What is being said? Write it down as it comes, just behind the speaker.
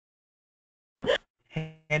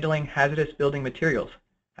Handling Hazardous Building Materials,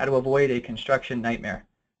 How to Avoid a Construction Nightmare.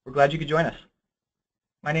 We're glad you could join us.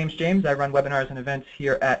 My name's James. I run webinars and events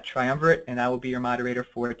here at Triumvirate, and I will be your moderator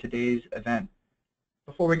for today's event.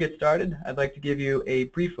 Before we get started, I'd like to give you a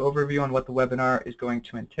brief overview on what the webinar is going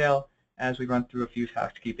to entail as we run through a few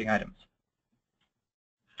housekeeping items.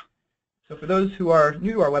 So for those who are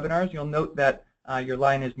new to our webinars, you'll note that your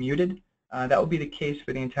line is muted. That will be the case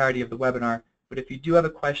for the entirety of the webinar, but if you do have a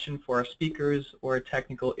question for our speakers or a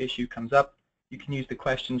technical issue comes up, you can use the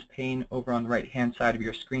questions pane over on the right-hand side of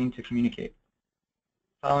your screen to communicate.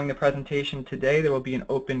 Following the presentation today, there will be an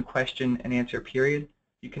open question and answer period.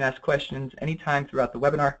 You can ask questions anytime throughout the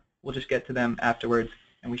webinar. We'll just get to them afterwards,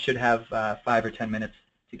 and we should have 5 or 10 minutes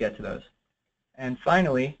to get to those. And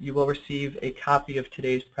finally, you will receive a copy of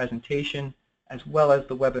today's presentation as well as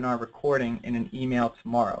the webinar recording in an email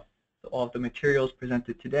tomorrow. So all of the materials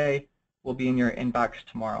presented today will be in your inbox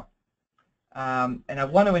tomorrow. And I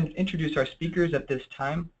want to introduce our speakers at this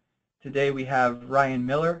time. Today we have Ryan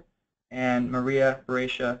Miller and Maria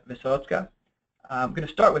Vysotská. I'm going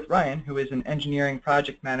to start with Ryan, who is an engineering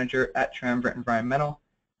project manager at Triumvirate Environmental,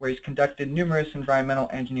 where he's conducted numerous environmental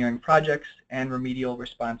engineering projects and remedial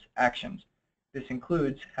response actions. This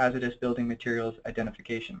includes hazardous building materials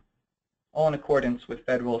identification, all in accordance with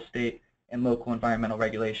federal, state, and local environmental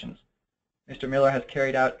regulations. Mr. Miller has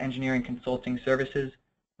carried out engineering consulting services,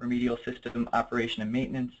 remedial system operation and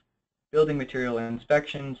maintenance, building material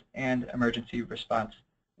inspections, and emergency response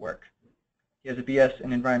work. He has a BS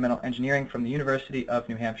in environmental engineering from the University of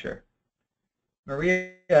New Hampshire.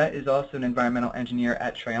 Maria is also an environmental engineer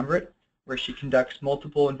at Triumvirate, where she conducts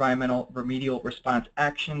multiple environmental remedial response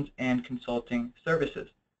actions and consulting services.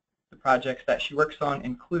 The projects that she works on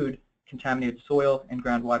include contaminated soil and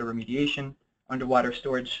groundwater remediation,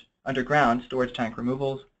 underground storage tank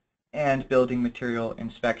removals, and building material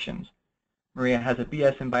inspections. Maria has a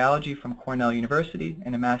BS in biology from Cornell University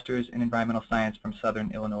and a master's in environmental science from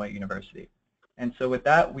Southern Illinois University. And so with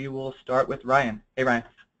that, we will start with Ryan. Hey, Ryan.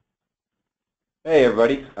 Hey,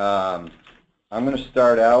 everybody. I'm going to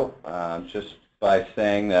start out just by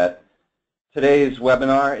saying that today's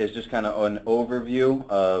webinar is just kind of an overview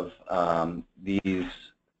of these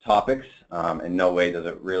topics. In no way does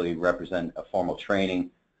it really represent a formal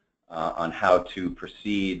training on how to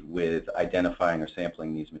proceed with identifying or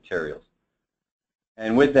sampling these materials.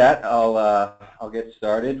 And with that, I'll get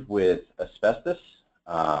started with asbestos.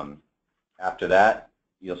 After that,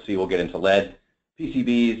 you'll see we'll get into lead,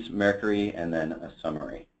 PCBs, mercury, and then a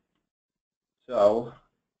summary. So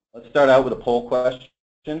let's start out with a poll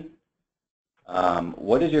question.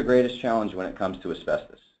 What is your greatest challenge when it comes to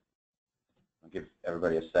asbestos? I'll give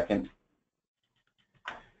everybody a second.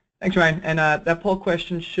 Thanks, Ryan. And that poll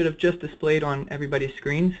question should have just displayed on everybody's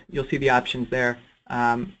screens. You'll see the options there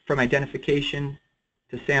from identification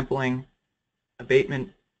to sampling,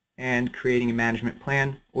 abatement, and creating a management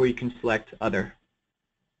plan, or you can select other.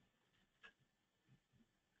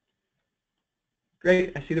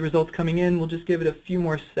 Great, I see the results coming in. We'll just give it a few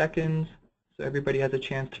more seconds so everybody has a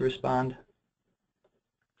chance to respond.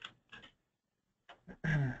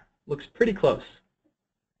 Looks pretty close.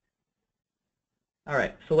 All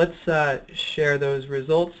right, so let's share those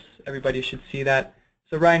results. Everybody should see that.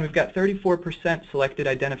 So Ryan, we've got 34% selected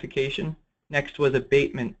identification. Next was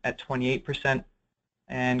abatement at 28%,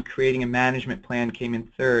 and creating a management plan came in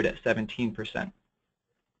third at 17%.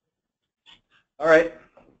 All right.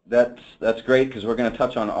 That's great because we're going to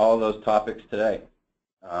touch on all those topics today.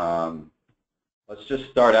 Let's just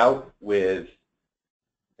start out with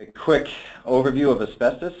a quick overview of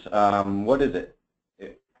asbestos. What is it?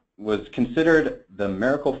 It was considered the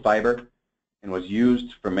miracle fiber and was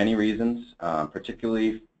used for many reasons,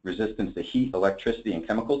 particularly resistance to heat, electricity, and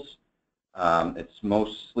chemicals. It's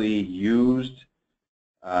mostly used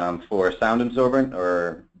for sound absorbent,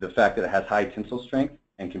 or the fact that it has high tensile strength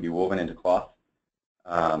and can be woven into cloth.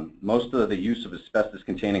 Most of the use of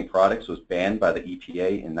asbestos-containing products was banned by the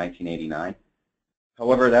EPA in 1989.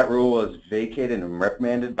 However, that rule was vacated and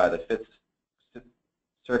reprimanded by the Fifth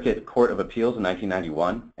Circuit Court of Appeals in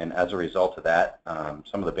 1991, and as a result of that,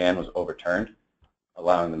 some of the ban was overturned,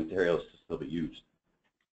 allowing the materials to still be used.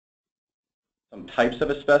 Some types of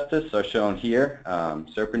asbestos are shown here,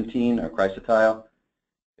 serpentine or chrysotile.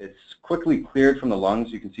 It's quickly cleared from the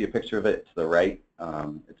lungs. You can see a picture of it to the right.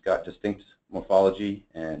 It's got distinct morphology,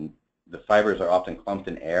 and the fibers are often clumped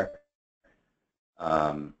in air.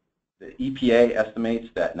 The EPA estimates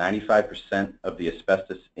that 95% of the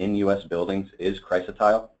asbestos in U.S. buildings is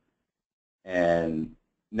chrysotile. And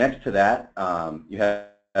next to that, you have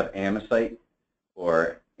amosite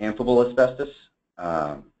or amphibole asbestos.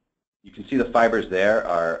 You can see the fibers there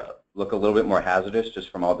are look a little bit more hazardous just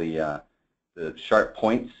from all the sharp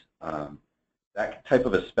points. That type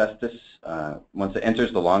of asbestos, once it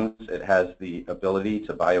enters the lungs, it has the ability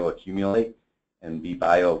to bioaccumulate and be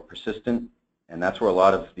biopersistent, and that's where a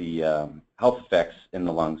lot of the health effects in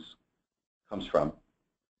the lungs comes from.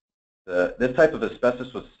 This type of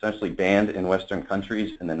asbestos was essentially banned in Western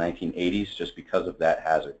countries in the 1980s just because of that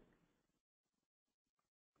hazard.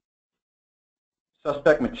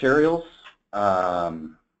 Suspect materials,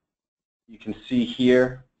 you can see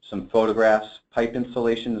here some photographs. Pipe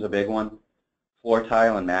insulation is a big one. Floor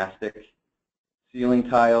tile and mastic, ceiling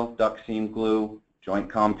tile, duct seam glue, joint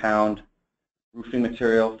compound, roofing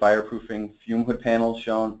material, fireproofing, fume hood panels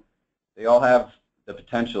shown. They all have the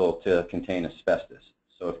potential to contain asbestos.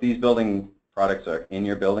 So if these building products are in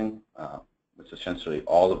your building, which essentially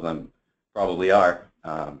all of them probably are,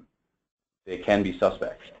 they can be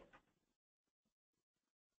suspect.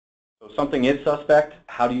 So if something is suspect,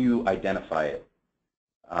 how do you identify it?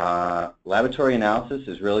 Laboratory analysis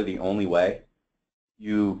is really the only way.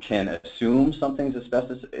 You can assume something's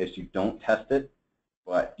asbestos if you don't test it,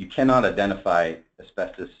 but you cannot identify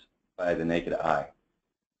asbestos by the naked eye.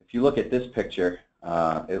 If you look at this picture,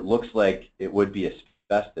 it looks like it would be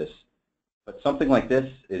asbestos, but something like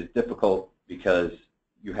this is difficult because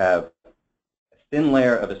you have a thin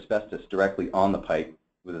layer of asbestos directly on the pipe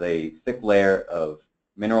with a thick layer of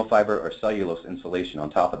mineral fiber or cellulose insulation on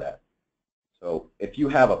top of that. So if you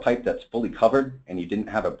have a pipe that's fully covered and you didn't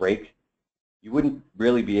have a break, you wouldn't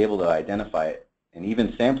really be able to identify it. And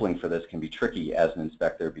even sampling for this can be tricky as an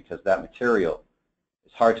inspector because that material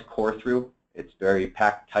is hard to core through. It's very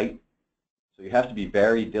packed tight. So you have to be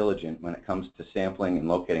very diligent when it comes to sampling and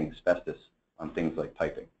locating asbestos on things like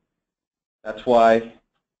piping. That's why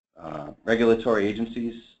regulatory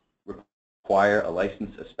agencies require a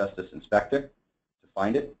licensed asbestos inspector to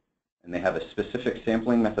find it. And they have a specific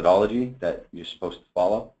sampling methodology that you're supposed to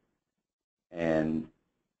follow. And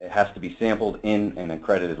it has to be sampled in an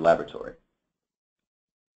accredited laboratory.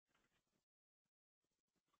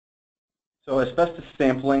 So asbestos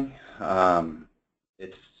sampling,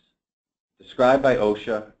 it's described by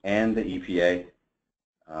OSHA and the EPA.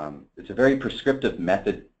 It's a very prescriptive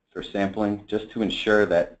method for sampling just to ensure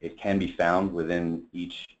that it can be found within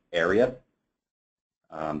each area.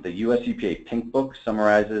 The US EPA Pink Book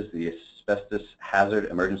summarizes the Asbestos Hazard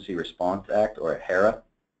Emergency Response Act, or HARA,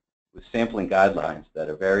 with sampling guidelines that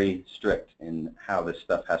are very strict in how this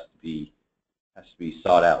stuff has to be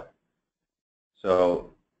sought out.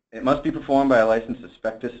 So it must be performed by a licensed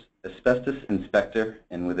asbestos inspector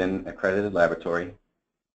and within an accredited laboratory.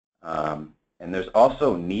 And there's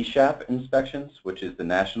also NESHAP inspections, which is the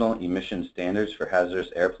National Emission Standards for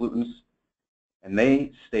Hazardous Air Pollutants. And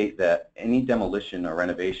they state that any demolition or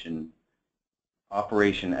renovation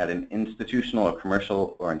operation at an institutional or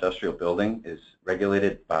commercial or industrial building is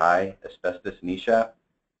regulated by asbestos NESHAP,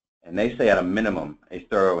 and they say at a minimum a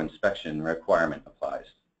thorough inspection requirement applies.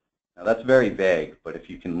 Now that's very vague, but if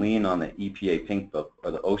you can lean on the EPA Pink Book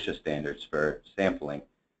or the OSHA standards for sampling,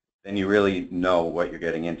 then you really know what you're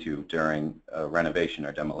getting into during a renovation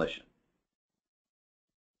or demolition.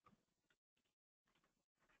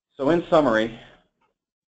 So in summary,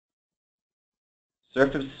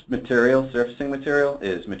 surfacing material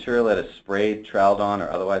is material that is sprayed, troweled on, or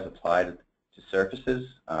otherwise applied to surfaces.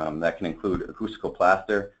 That can include acoustical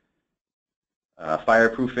plaster,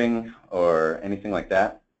 fireproofing, or anything like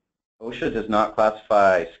that. OSHA does not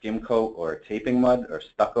classify skim coat or taping mud or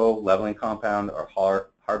stucco, leveling compound, or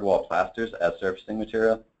hard wall plasters as surfacing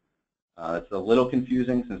material. It's a little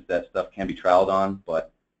confusing since that stuff can be troweled on,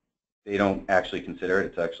 but they don't actually consider it.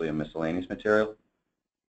 It's actually a miscellaneous material.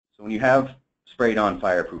 So when you have sprayed on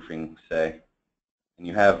fireproofing, say, and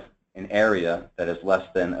you have an area that is less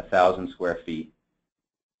than 1,000 square feet,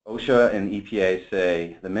 OSHA and EPA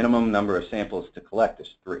say the minimum number of samples to collect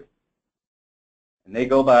is 3. And they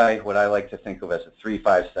go by what I like to think of as a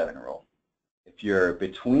 3-5-7 rule. If you're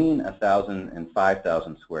between 1,000 and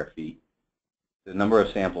 5,000 square feet, the number of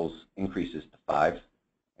samples increases to 5.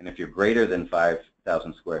 And if you're greater than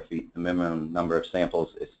 5,000 square feet, the minimum number of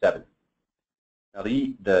samples is 7. Now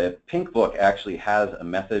the Pink Book actually has a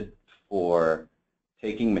method for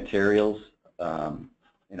taking materials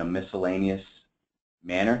in a miscellaneous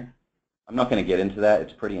manner. I'm not going to get into that.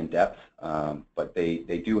 It's pretty in-depth, but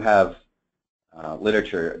they do have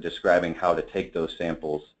literature describing how to take those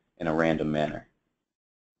samples in a random manner.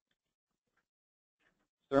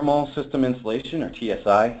 Thermal system insulation, or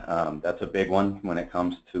TSI, that's a big one when it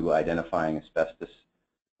comes to identifying asbestos.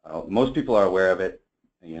 Most people are aware of it.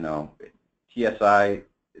 You know, TSI,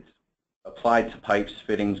 it's applied to pipes,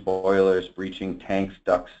 fittings, boilers, breaching, tanks,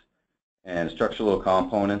 ducts, and structural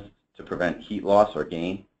components to prevent heat loss or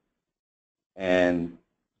gain. And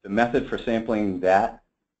the method for sampling that,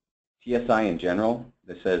 TSI in general,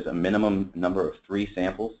 that says a minimum number of 3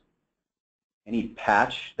 samples. Any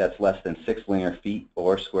patch that's less than 6 linear feet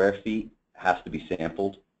or square feet has to be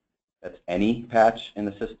sampled. That's any patch in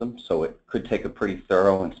the system, so it could take a pretty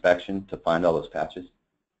thorough inspection to find all those patches.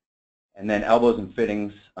 And then elbows and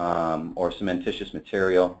fittings or cementitious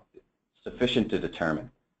material, sufficient to determine.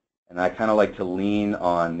 And I kind of like to lean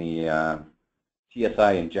on the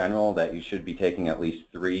TSI in general, that you should be taking at least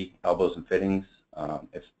 3 elbows and fittings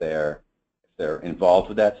if they're involved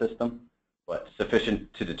with that system. But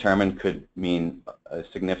sufficient to determine could mean a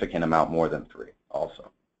significant amount more than 3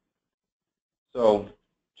 also. So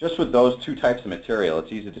just with those 2 types of material,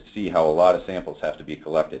 it's easy to see how a lot of samples have to be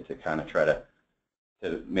collected to kind of try to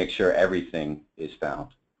make sure everything is found.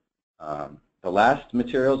 The last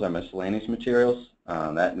materials are miscellaneous materials.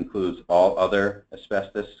 That includes all other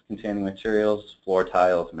asbestos-containing materials, floor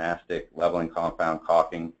tiles, mastic, leveling compound,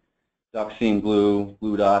 caulking, duct seam glue,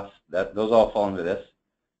 glue dots. Those all fall into this.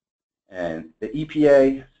 And the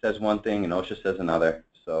EPA says one thing and OSHA says another.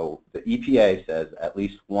 So the EPA says at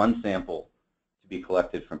least 1 sample to be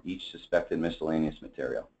collected from each suspected miscellaneous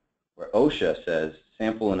material, where OSHA says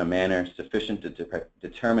sample in a manner sufficient to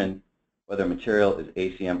determine whether material is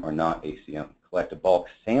ACM or not ACM. Collect a bulk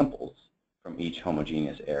samples from each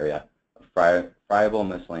homogeneous area of friable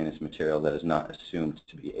miscellaneous material that is not assumed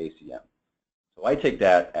to be ACM. So I take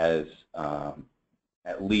that as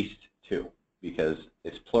at least 2 because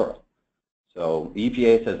it's plural. So the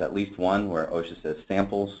EPA says at least 1, where OSHA says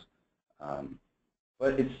samples,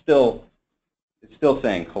 but it's still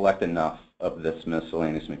saying collect enough of this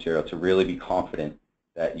miscellaneous material to really be confident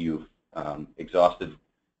that you've exhausted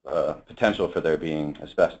potential for there being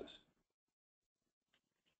asbestos.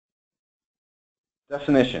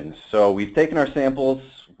 Definitions. So we've taken our samples,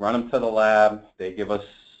 run them to the lab. They give us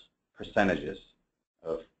percentages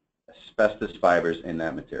of asbestos fibers in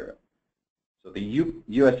that material. So the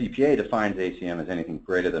US EPA defines ACM as anything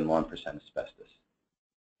greater than 1% asbestos.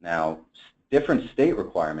 Now, different state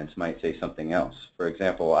requirements might say something else. For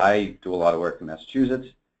example, I do a lot of work in Massachusetts,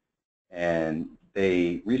 and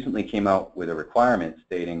they recently came out with a requirement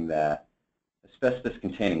stating that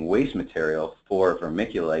asbestos-containing waste material for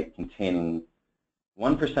vermiculite containing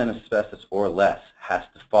 1% asbestos or less has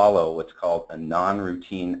to follow what's called a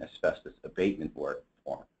non-routine asbestos abatement work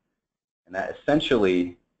form. And that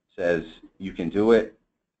essentially says you can do it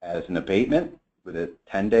as an abatement with a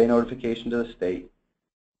 10-day notification to the state.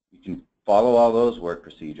 You can follow all those work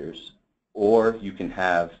procedures, or you can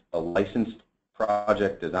have a licensed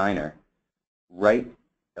project designer write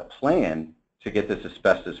a plan to get this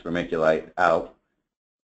asbestos vermiculite out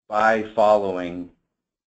by following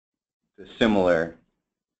the similar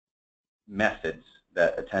methods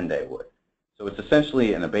that a 10-day would. So it's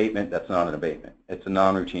essentially an abatement that's not an abatement. It's a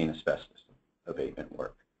non-routine asbestos abatement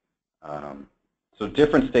work. So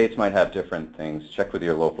different states might have different things. Check with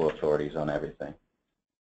your local authorities on everything.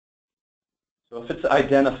 So if it's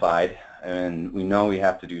identified and we know we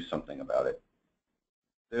have to do something about it,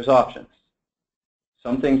 there's options.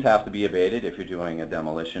 Some things have to be abated if you're doing a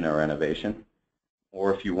demolition or renovation,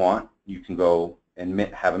 or if you want, you can go and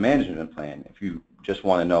have a management plan if you just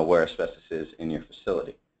want to know where asbestos is in your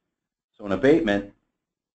facility. So an abatement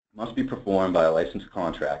must be performed by a licensed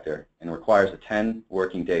contractor and requires a 10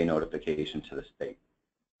 working day notification to the state.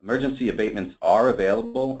 Emergency abatements are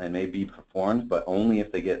available and may be performed, but only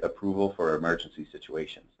if they get approval for emergency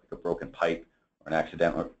situations, like a broken pipe or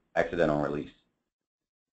an accidental release.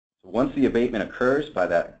 So once the abatement occurs by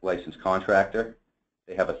that licensed contractor,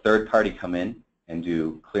 they have a third party come in and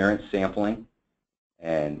do clearance sampling,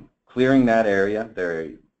 and clearing that area,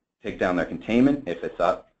 they take down their containment if it's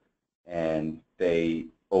up, and they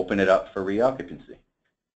open it up for reoccupancy.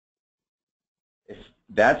 If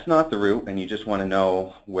that's not the route and you just want to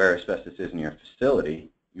know where asbestos is in your facility,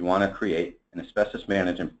 you want to create an asbestos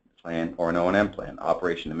management plan or an O&M plan,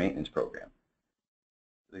 operation and maintenance program.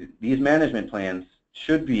 These management plans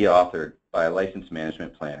should be authored by a licensed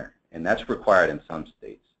management planner, and that's required in some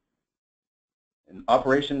states. An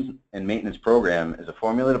operations and maintenance program is a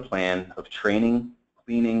formulated plan of training,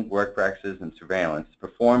 cleaning, work practices, and surveillance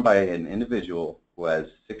performed by an individual who has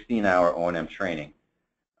 16-hour O&M training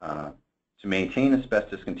to maintain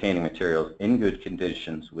asbestos-containing materials in good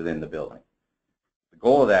conditions within the building. The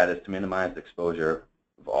goal of that is to minimize the exposure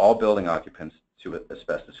of all building occupants to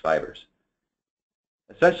asbestos fibers.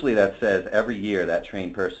 Essentially, that says every year that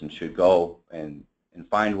trained person should go and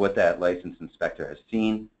find what that licensed inspector has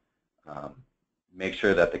seen, make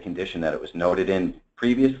sure that the condition that it was noted in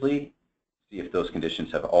previously, see if those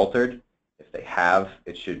conditions have altered. If they have,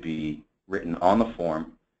 it should be written on the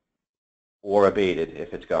form or abated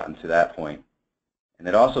if it's gotten to that point. And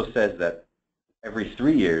it also says that every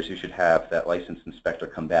 3 years you should have that licensed inspector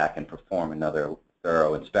come back and perform another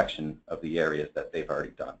thorough inspection of the areas that they've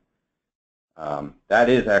already done. That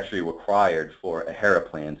is actually required for AHERA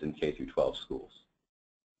plans in K through 12 schools.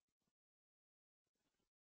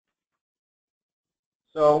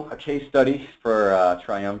 So a case study for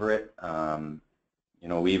triumvirate. You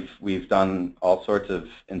know, we've done all sorts of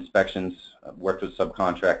inspections, worked with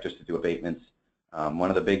subcontractors to do abatements. One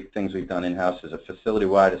of the big things we've done in-house is a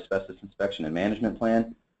facility-wide asbestos inspection and management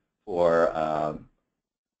plan for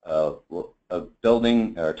a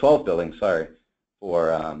building, or 12 buildings, sorry, for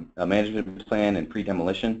a management plan and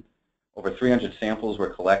pre-demolition. Over 300 samples were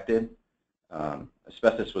collected.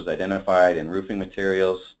 Asbestos was identified in roofing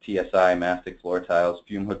materials, TSI, mastic floor tiles,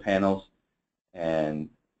 fume hood panels, and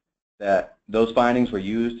those findings were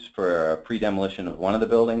used for a pre-demolition of one of the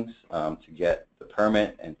buildings to get the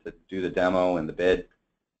permit and to do the demo and the bid.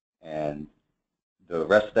 And the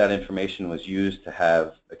rest of that information was used to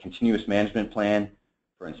have a continuous management plan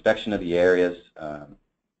for inspection of the areas,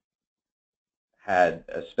 had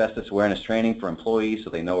asbestos awareness training for employees so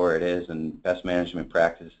they know where it is, and best management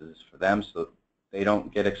practices for them so they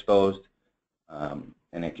don't get exposed,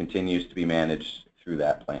 and it continues to be managed through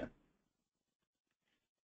that plan.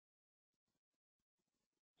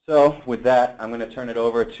 So with that, I'm going to turn it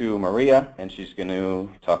over to Maria, and she's going to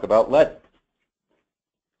talk about lead.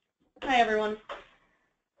 Hi, everyone.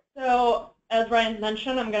 So as Ryan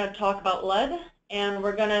mentioned, I'm going to talk about lead, and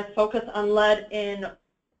we're going to focus on lead in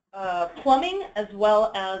plumbing as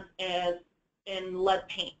well as in lead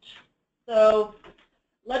paint. So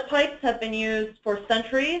lead pipes have been used for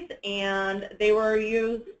centuries, and they were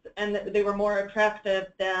used, and they were more attractive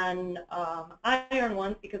than iron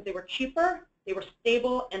ones because they were cheaper, they were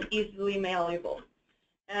stable, and easily malleable.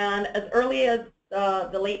 And as early as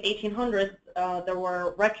the late 1800s, there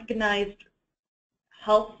were recognized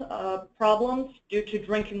health problems due to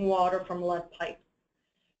drinking water from lead pipes.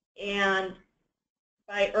 And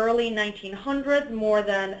by early 1900s, more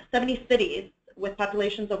than 70 cities with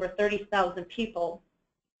populations over 30,000 people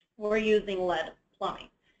were using lead plumbing.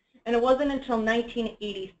 And it wasn't until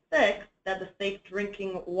 1986 that the Safe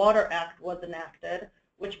Drinking Water Act was enacted,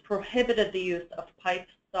 which prohibited the use of pipe,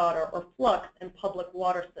 solder, or flux in public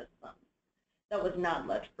water systems that was not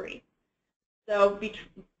lead-free. So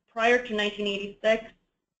prior to 1986,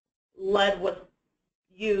 lead was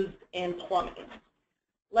used in plumbing.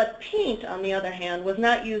 Lead paint, on the other hand, was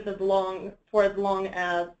not used for as long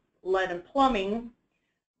as lead in plumbing,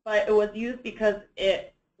 but it was used because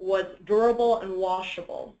it was durable and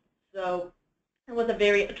washable. So it was a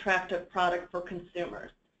very attractive product for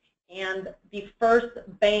consumers. And the first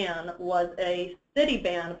ban was a city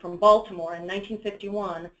ban from Baltimore in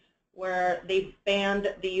 1951, where they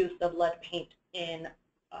banned the use of lead paint in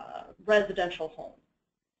residential homes.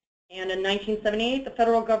 And in 1978, the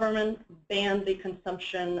federal government banned the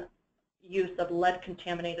consumption use of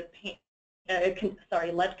lead-contaminated paint,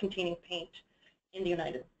 lead-containing paint in the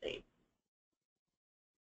United States.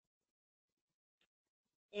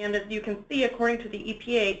 And as you can see, according to the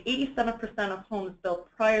EPA, 87% of homes built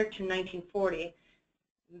prior to 1940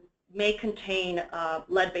 may contain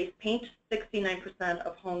lead-based paint. 69%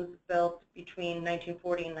 of homes built between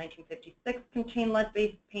 1940 and 1956 contain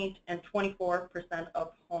lead-based paint, and 24%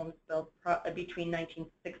 of homes built between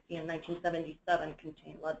 1960 and 1977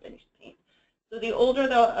 contain lead-based paint. So the older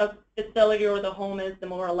the facility or the home is, the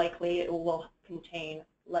more likely it will contain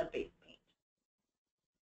lead-based paint.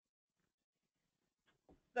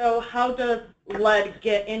 So how does lead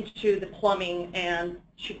get into the plumbing, and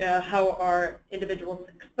how are individuals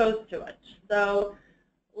exposed to it? So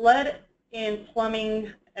lead in plumbing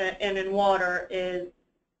and in water it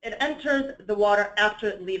enters the water after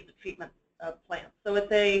it leaves the treatment plant. So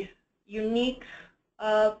it's a unique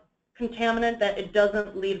contaminant that it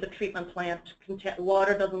doesn't leave the treatment plant.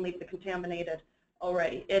 Water doesn't leave the contaminated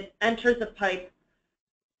already. It enters the pipe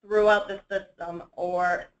throughout the system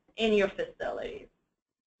or in your facilities.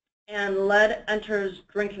 And lead enters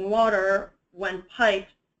drinking water when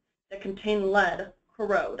pipes that contain lead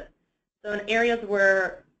corrode. So in areas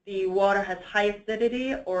where the water has high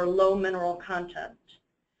acidity or low mineral content.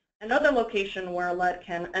 Another location where lead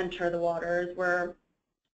can enter the water is where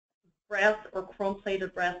brass or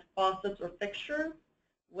chrome-plated brass faucets or fixtures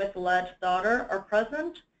with lead solder are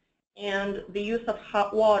present, and the use of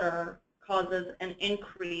hot water causes an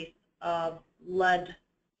increase of lead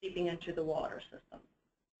seeping into the water system.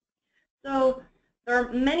 So there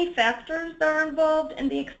are many factors that are involved in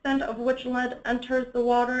the extent of which lead enters the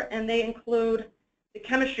water, and they include the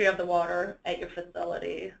chemistry of the water at your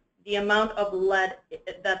facility, the amount of lead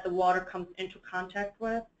that the water comes into contact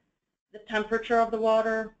with, the temperature of the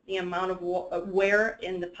water, the amount of wear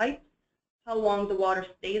in the pipes, how long the water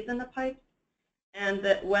stays in the pipes, and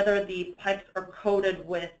whether the pipes are coated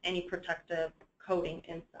with any protective coating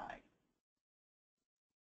inside.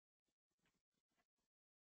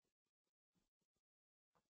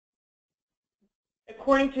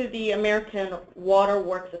 According to the American Water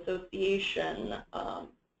Works Association,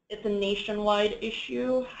 it's a nationwide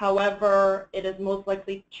issue. However, it is most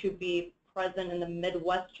likely to be present in the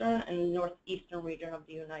Midwestern and Northeastern region of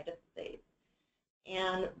the United States.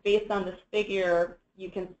 And based on this figure, you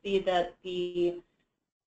can see that the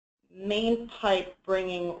main pipe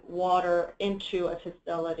bringing water into a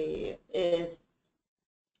facility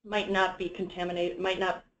might not be contaminated, might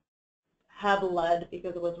not have lead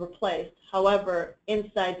because it was replaced. However,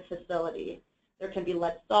 inside the facility, there can be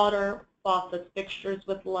lead solder, faucets, fixtures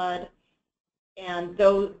with lead, and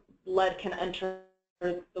those lead can enter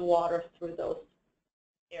the water through those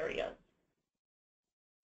areas.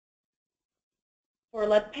 For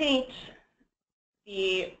lead paint,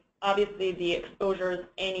 obviously the exposure is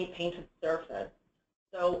any painted surface.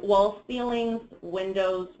 So wall ceilings,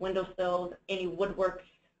 windows, windowsills, any woodwork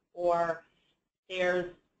or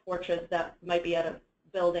stairs, porches that might be at a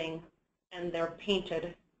building and they're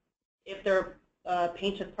painted, if they're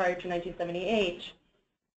painted prior to 1978,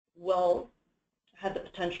 will have the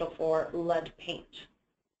potential for lead paint.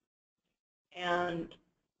 And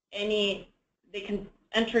they can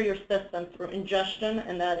enter your system through ingestion,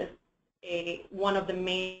 and that is one of the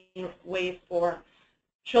main ways for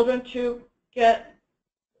children to get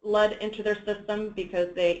lead into their system because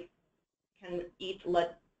they can eat lead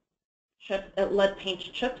paint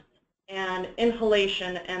chips, and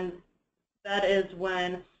inhalation, and that is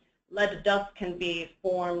when lead dust can be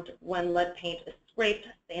formed when lead paint is scraped,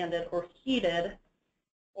 sanded, or heated,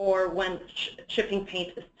 or when chipping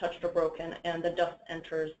paint is touched or broken and the dust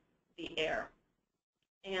enters the air.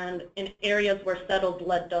 And in areas where settled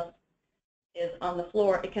lead dust is on the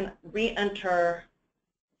floor, it can re-enter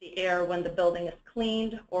the air when the building is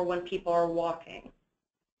cleaned or when people are walking.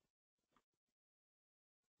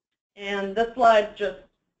 And this slide just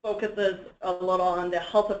focuses a little on the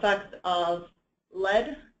health effects of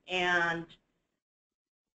lead, and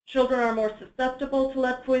children are more susceptible to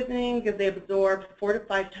lead poisoning because they absorb 4 to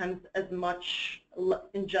 5 times as much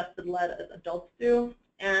ingested lead as adults do.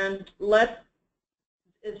 And lead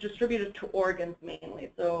is distributed to organs mainly,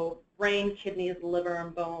 so brain, kidneys, liver,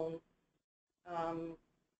 and bone.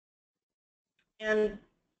 And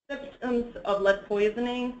symptoms of lead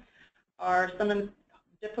poisoning are sometimes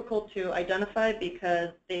difficult to identify because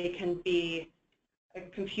they can be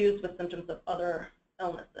confused with symptoms of other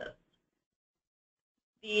illnesses.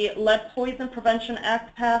 The Lead Poison Prevention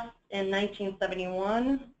Act passed in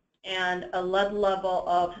 1971, and a lead level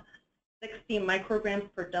of 60 micrograms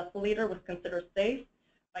per deciliter was considered safe.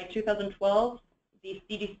 By 2012, the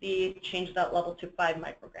CDC changed that level to 5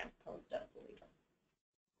 micrograms per deciliter.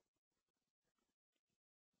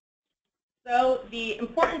 So the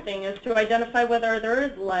important thing is to identify whether there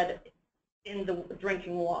is lead in the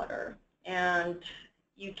drinking water. And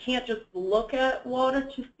you can't just look at water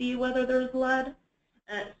to see whether there's lead.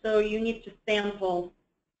 So you need to sample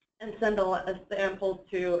and send a sample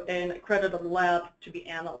to an accredited lab to be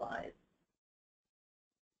analyzed.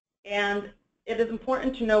 And it is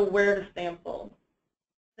important to know where to sample.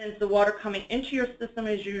 Since the water coming into your system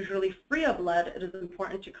is usually free of lead, it is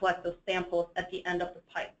important to collect those samples at the end of the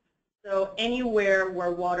pipe. So anywhere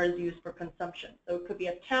where water is used for consumption. So it could be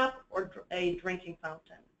a tap or a drinking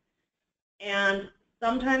fountain. And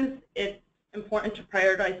sometimes it's important to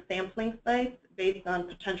prioritize sampling sites based on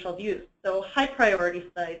potential use. So high priority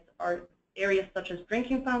sites are areas such as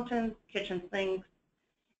drinking fountains, kitchen sinks.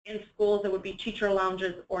 In schools, it would be teacher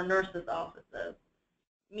lounges or nurses' offices.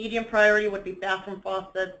 Medium priority would be bathroom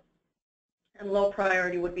faucets, and low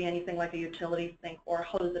priority would be anything like a utility sink or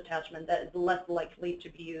hose attachment that is less likely to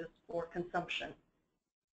be used for consumption.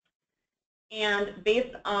 And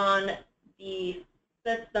based on the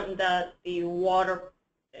system that the water,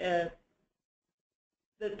 the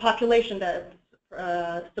population that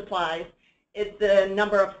supplies, is the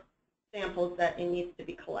number of samples that it needs to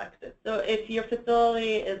be collected. So if your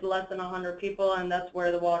facility is less than 100 people, and that's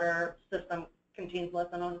where the water system contains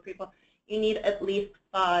less than 100 people, you need at least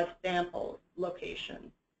 5 sample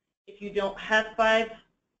locations. If you don't have 5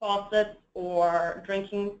 faucets or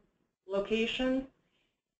drinking locations,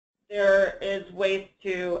 there is ways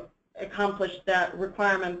to accomplish that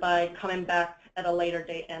requirement by coming back at a later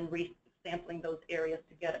date and resampling those areas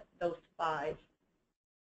to get those 5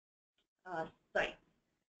 sites.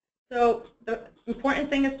 So the important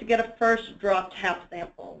thing is to get a first drop tap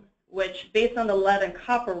sample, which based on the lead and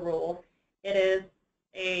copper rule, it is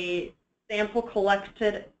a sample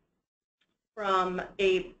collected from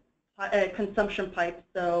a consumption pipe,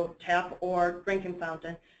 so tap or drinking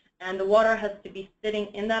fountain, and the water has to be sitting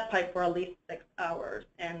in that pipe for at least 6 hours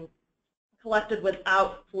and collected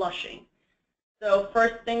without flushing. So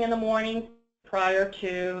first thing in the morning prior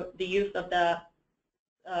to the use of that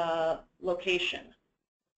location.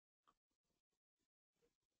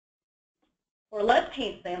 For lead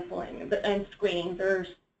paint sampling and screening, there's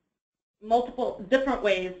multiple different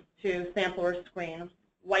ways to sample or screen.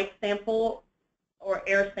 White sample or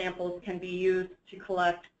air samples can be used to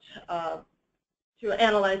collect, to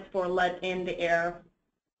analyze for lead in the air,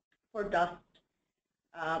 for dust.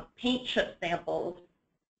 Paint chip samples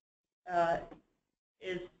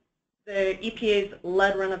is the EPA's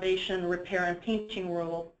lead renovation, repair, and painting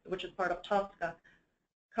rule, which is part of TSCA,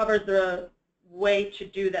 covers the way to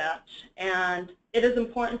do that. And it is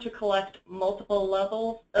important to collect multiple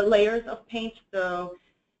layers of paint, so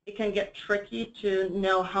it can get tricky to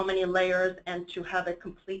know how many layers and to have a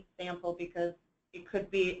complete sample, because it could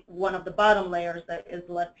be one of the bottom layers that is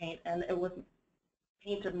lead paint and it was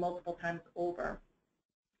painted multiple times over.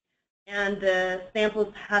 And the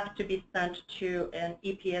samples have to be sent to an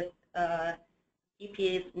EPA's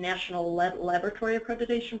National Lead Laboratory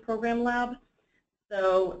Accreditation Program lab.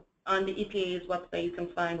 So on the EPA's website, you can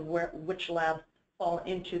find which labs fall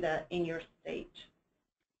into that in your state.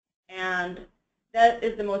 And that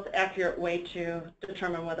is the most accurate way to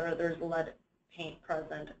determine whether there's lead paint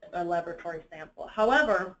present, a laboratory sample.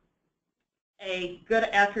 However, a good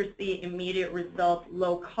accuracy, immediate result,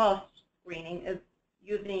 low-cost screening is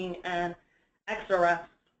using an XRF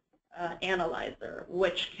analyzer,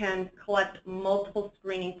 which can collect multiple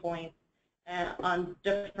screening points on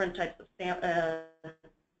different types of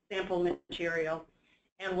sample material,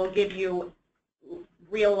 and will give you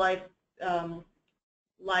real-life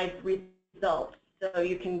live results, so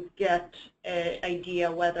you can get an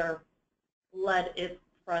idea whether lead is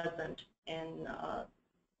present in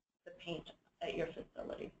the paint at your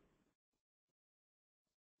facility.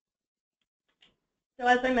 So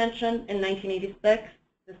as I mentioned, in 1986,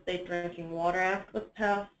 the State Drinking Water Act was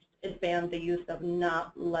passed. It banned the use of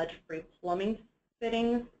not lead-free plumbing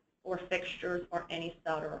fittings or fixtures or any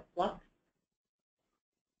solder or flux.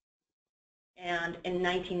 And in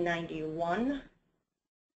 1991,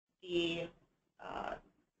 the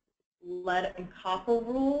lead and copper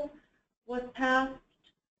rule was passed,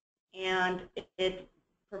 and it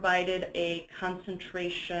provided a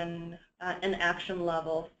concentration, an action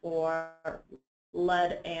level for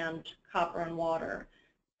lead and copper and water.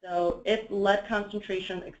 So if lead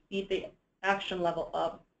concentration exceeds the action level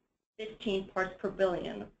of 15 parts per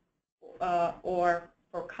billion, or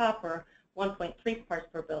for copper, 1.3 parts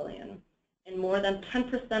per billion, in more than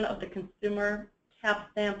 10% of the consumer tap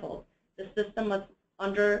samples, the system must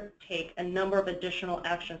undertake a number of additional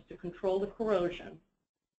actions to control the corrosion.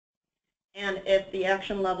 And if the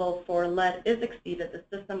action level for lead is exceeded, the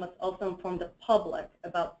system must also inform the public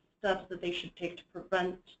about steps that they should take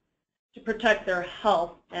to protect their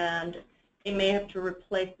health, and they may have to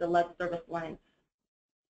replace the lead service lines.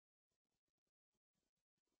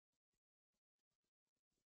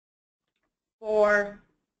 For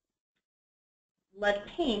lead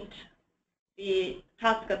paint, the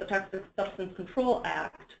TSCA, the Toxic Substance Control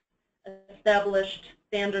Act, established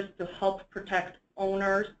standards to help protect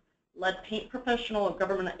owners, lead paint professional and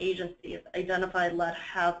government agencies identify lead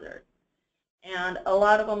hazards. And a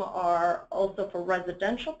lot of them are also for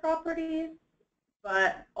residential properties,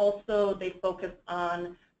 but also they focus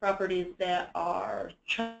on properties that are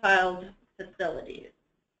child facilities.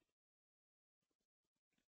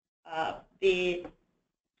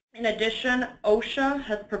 In addition, OSHA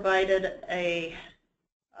has provided a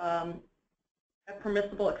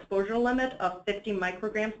permissible exposure limit of 50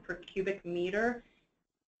 micrograms per cubic meter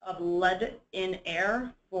of lead in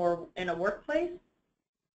air in a workplace.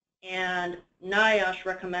 And NIOSH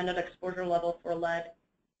recommended exposure level for lead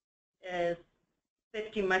is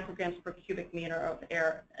 50 micrograms per cubic meter of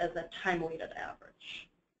air as a time-weighted average.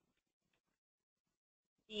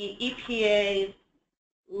 The EPA's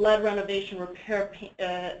lead renovation, repair,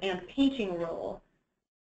 and painting rule,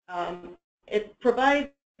 it provides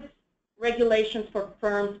regulations for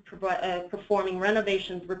firms performing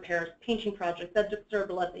renovations, repairs, painting projects that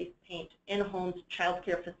disturb lead-based paint in homes, child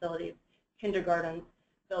care facilities, kindergartens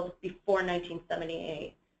built before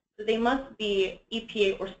 1978. So they must be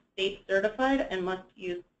EPA or state certified and must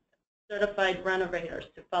use certified renovators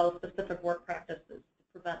to follow specific work practices to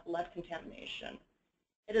prevent lead contamination.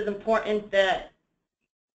 It is important that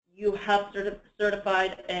you have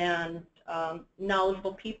certified and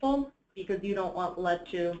knowledgeable people, because you don't want lead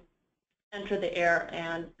to enter the air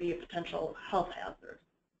and be a potential health hazard.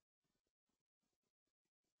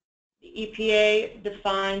 The EPA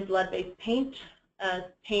defines lead-based paint as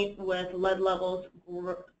paint with lead levels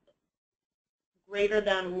greater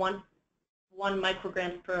than 1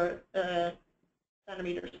 micrograms per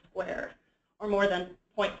centimeter squared, or more than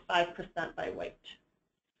 0.5% by weight.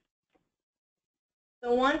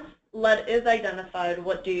 So once lead is identified,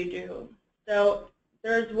 what do you do? So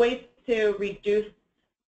there's ways to reduce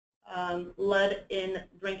lead in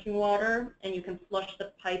drinking water, and you can flush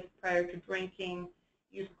the pipes prior to drinking,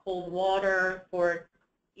 use cold water for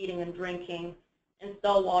eating and drinking,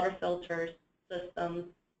 install water filters systems,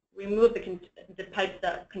 remove the pipes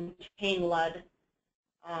that contain lead,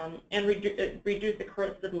 and reduce the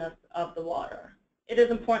corrosiveness of the water. It is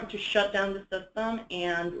important to shut down the system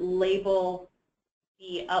and label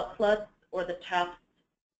the outlets or the taps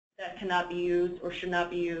that cannot be used or should not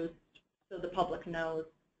be used, so the public knows.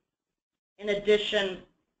 In addition,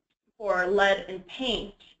 for lead in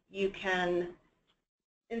paint, you can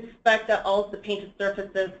inspect that all of the painted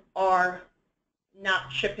surfaces are not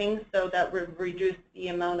chipping, so that would reduce the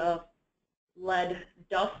amount of lead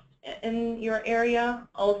dust in your area.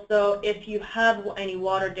 Also, if you have any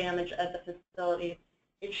water damage at the facility,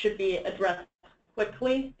 it should be addressed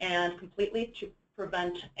quickly and completely to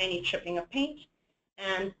prevent any chipping of paint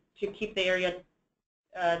and to keep the area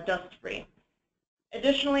dust-free.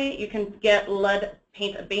 Additionally, you can get lead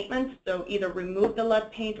paint abatement, so either remove the lead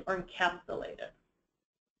paint or encapsulate it.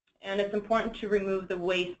 And it's important to remove the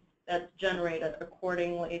waste that's generated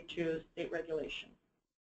accordingly to state regulation.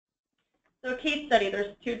 So a case study,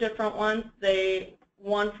 there's two different ones.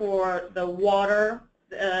 One for the water,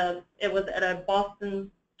 it was at a Boston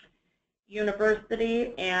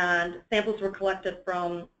University, and samples were collected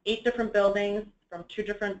from 8 different buildings, from 2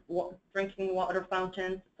 different drinking water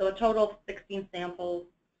fountains, so a total of 16 samples.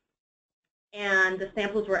 And the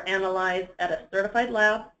samples were analyzed at a certified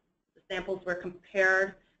lab. The samples were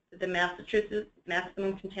compared to the Massachusetts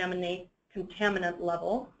maximum contaminant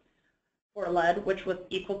level for lead, which was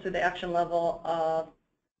equal to the action level of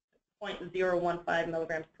 0.015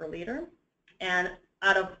 milligrams per liter. And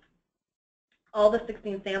out of all the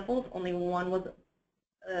 16 samples, only 1 was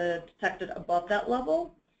detected above that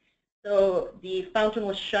level. So the fountain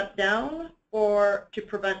was shut down to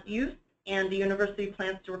prevent use, and the university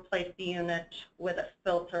plans to replace the unit with a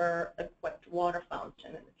filter-equipped water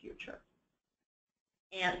fountain in the future.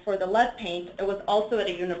 And for the lead paint, it was also at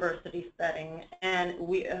a university setting, and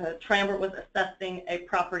Triumvirate was assessing a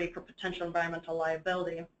property for potential environmental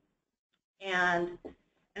liability. And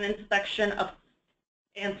an inspection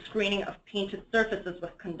and screening of painted surfaces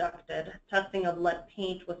was conducted. Testing of lead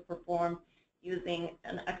paint was performed using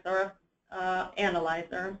an XRF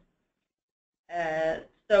analyzer.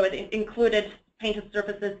 So it included painted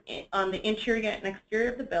surfaces on the interior and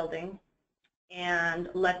exterior of the building, and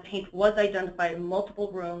lead paint was identified in multiple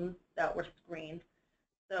rooms that were screened.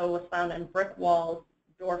 So it was found in brick walls,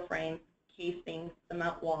 door frames, casings,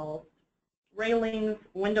 cement walls, railings,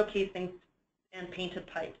 window casings, and painted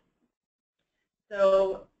pipes.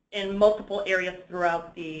 So in multiple areas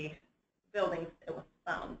throughout the buildings it was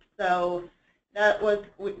found. So that was,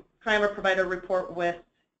 Triumvirate provided a report with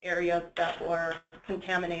areas that were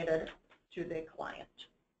contaminated to the client.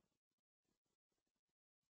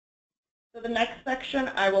 So the next section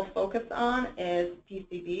I will focus on is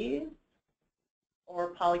PCBs,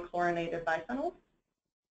 or polychlorinated biphenyls.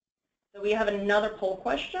 So we have another poll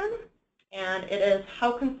question, and it is,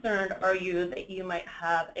 how concerned are you that you might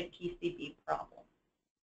have a PCB problem?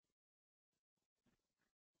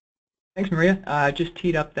 Thanks, Maria. I just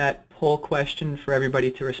teed up that poll question for everybody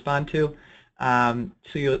to respond to. So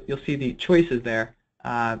you'll see the choices there,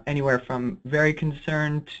 anywhere from very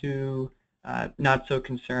concerned to not so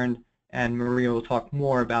concerned, and Maria will talk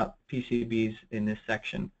more about PCBs in this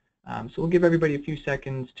section. So we'll give everybody a few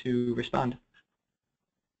seconds to respond.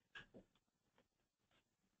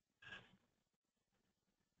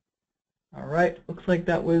 All right, looks like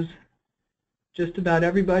that was just about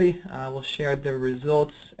everybody. We'll share the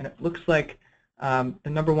results, and it looks like the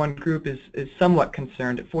 #1 group is somewhat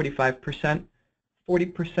concerned at 45%,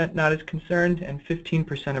 40% not as concerned, and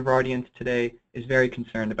 15% of our audience today is very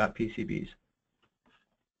concerned about PCBs.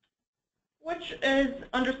 Which is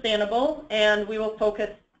understandable, and we will focus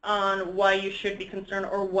on why you should be concerned,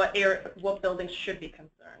 or what buildings should be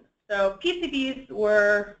concerned. So PCBs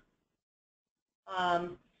were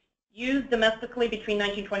used domestically between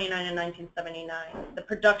 1929 and 1979. The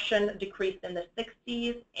production decreased in the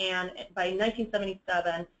 60s, and by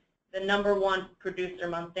 1977, the #1 producer,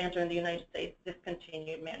 Monsanto in the United States,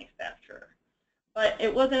 discontinued manufacture. But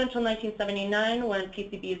it wasn't until 1979 when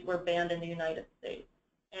PCBs were banned in the United States.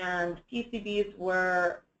 And PCBs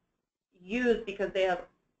were used because they have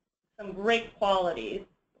some great qualities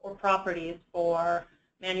or properties for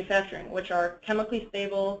manufacturing, which are chemically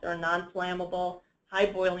stable, they're non-flammable, high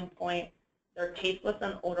boiling point, they're tasteless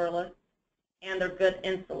and odorless, and they're good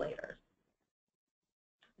insulators.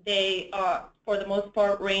 They, for the most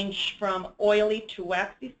part, range from oily to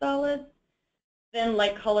waxy solids, thin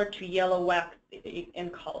light color to yellow waxy in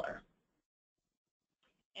color.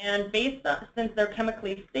 And based on, since they're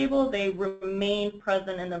chemically stable, they remain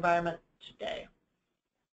present in the environment today.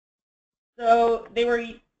 So they were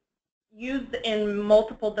used in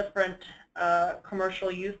multiple different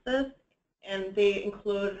commercial uses, and they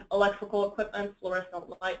include electrical equipment, fluorescent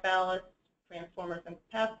light ballasts, transformers and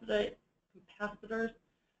capacitors,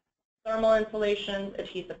 thermal insulation,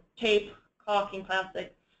 adhesive tape, caulking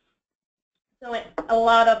plastic. So a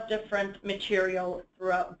lot of different material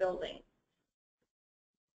throughout buildings.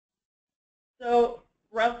 So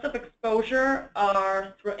routes of exposure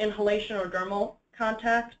are through inhalation or dermal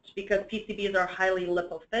contact, because PCBs are highly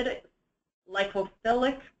lipophilic.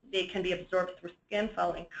 They can be absorbed through skin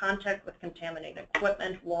following contact with contaminated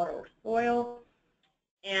equipment, water, or soil.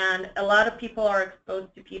 And a lot of people are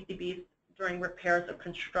exposed to PCBs during repairs or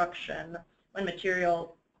construction when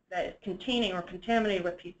material that is containing or contaminated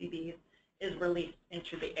with PCBs is released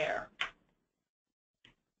into the air.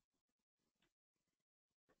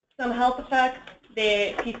 Some health effects: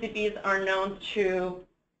 the PCBs are known to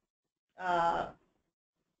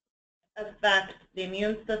affect the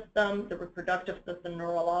immune system, the reproductive system,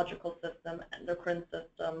 neurological system, endocrine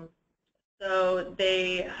system. So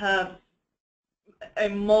they have a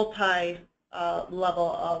multi-level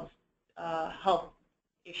of health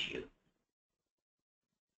issues.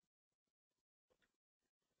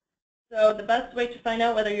 So the best way to find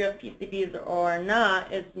out whether you have PCBs or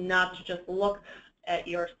not is not to just look at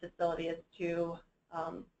your facility, is to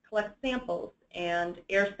collect samples. And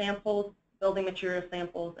air samples, building material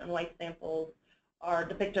samples, and light samples are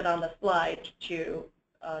depicted on the slide to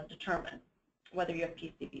determine whether you have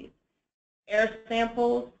PCBs. Air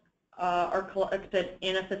samples are collected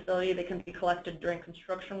in a facility. They can be collected during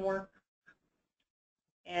construction work.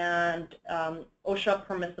 And OSHA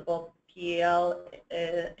permissible PEL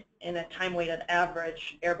in a time-weighted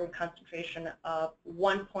average airborne concentration of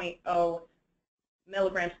 1.0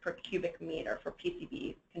 milligrams per cubic meter for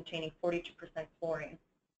PCBs containing 42% chlorine.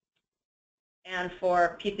 And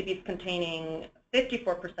for PCBs containing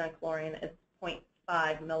 54% chlorine, it's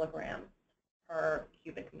 0.5 milligrams per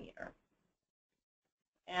cubic meter.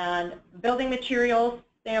 And building materials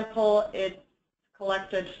sample, it's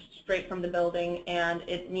collected straight from the building, and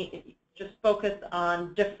it just focus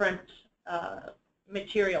on different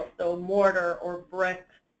materials. So mortar or brick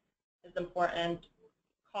is important,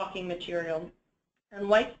 caulking material. And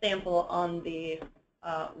white sample on the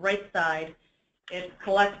right side is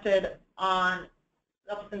collected on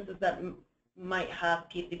substances that might have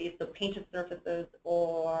PCBs, so painted surfaces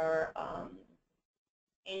or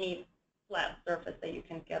any flat surface that you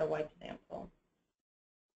can get a white sample.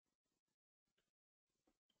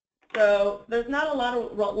 So there's not a lot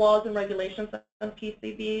of laws and regulations on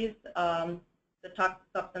PCBs. The Toxic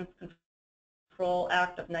Substance Control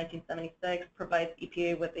Act of 1976 provides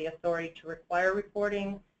EPA with the authority to require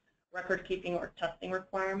reporting, record-keeping, or testing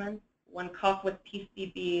requirements. When caulk with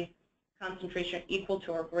PCB concentration equal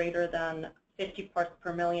to or greater than 50 parts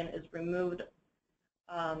per million is removed,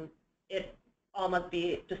 it all must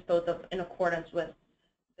be disposed of in accordance with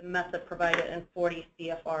the method provided in 40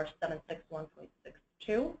 CFR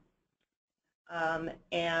 761.62.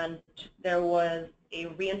 And there was a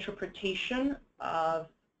reinterpretation of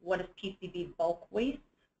what is PCB bulk waste.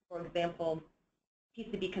 For example,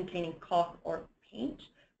 PCB containing caulk or paint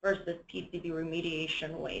versus PCB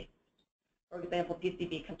remediation waste. For example,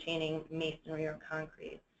 PCB containing masonry or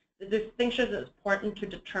concrete. The distinction is important to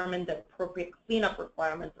determine the appropriate cleanup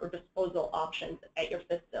requirements or disposal options at your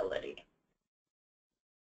facility.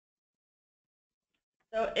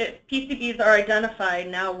 So if PCBs are identified,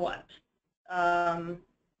 now what?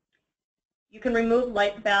 You can remove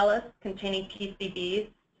light ballast containing PCBs,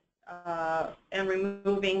 and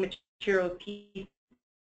removing material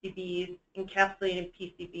PCBs, encapsulating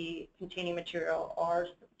PCB containing material are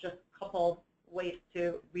just a couple ways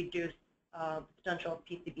to reduce potential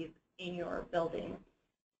PCBs in your building.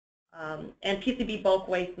 And PCB bulk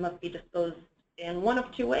waste must be disposed in one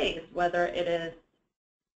of two ways, whether it is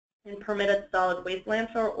in permitted solid waste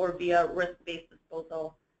landfill or via risk-based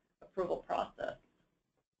disposal approval process.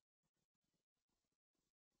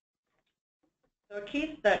 So a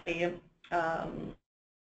case study, so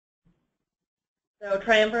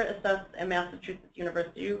Triumvirate assessed at Massachusetts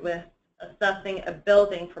University with assessing a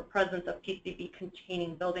building for presence of PCB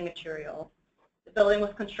containing building materials. The building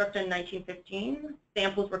was constructed in 1915.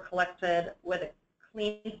 Samples were collected with a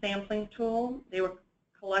clean sampling tool. They were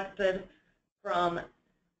collected from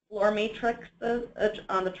floor matrices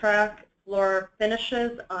on the track, floor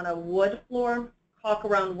finishes on a wood floor, caulk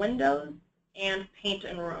around windows, and paint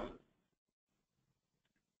in rooms.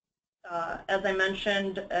 As I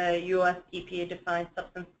mentioned, a U.S. EPA defines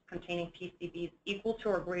substance containing PCBs equal to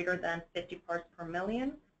or greater than 50 parts per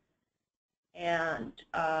million. And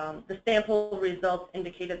the sample results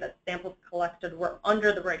indicated that samples collected were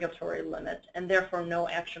under the regulatory limit, and therefore no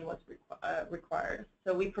action was required.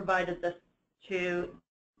 So we provided this to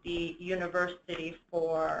the university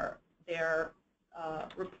for their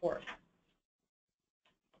report.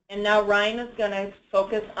 And now Ryan is going to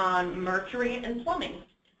focus on mercury and plumbing.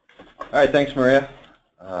 All right, thanks, Maria.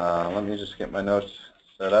 Let me just get my notes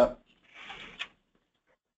set up.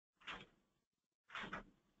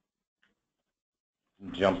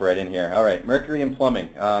 Jump right in here. All right, mercury and plumbing.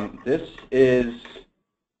 This is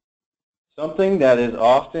something that is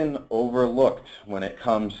often overlooked when it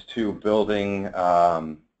comes to building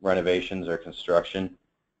renovations or construction,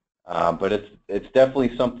 but it's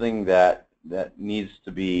definitely something that needs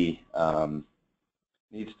to be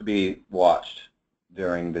watched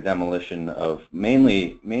during the demolition of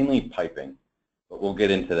mainly piping, but we'll get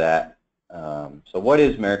into that. So what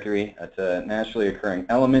is mercury? It's a naturally occurring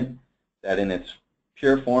element that in its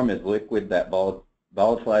pure form is liquid that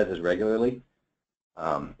volatilizes regularly.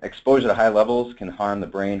 Exposure to high levels can harm the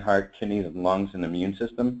brain, heart, kidneys, and lungs and immune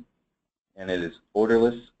system, and it is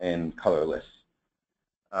odorless and colorless.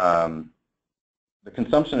 The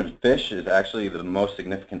consumption of fish is actually the most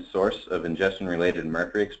significant source of ingestion-related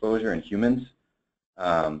mercury exposure in humans.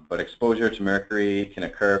 But exposure to mercury can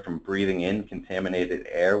occur from breathing in contaminated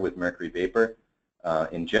air with mercury vapor,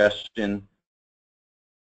 ingestion,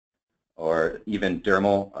 or even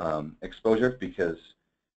dermal exposure, because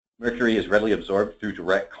mercury is readily absorbed through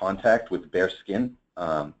direct contact with bare skin,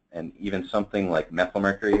 and even something like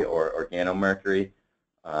methylmercury or organomercury,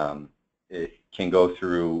 it can go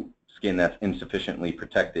through skin that's insufficiently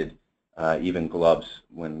protected, even gloves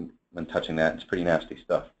when touching that. It's pretty nasty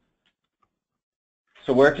stuff.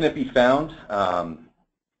 So where can it be found?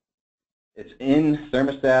 It's in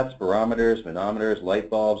thermostats, barometers, manometers, light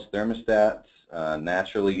bulbs, thermostats,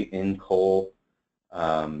 naturally in coal.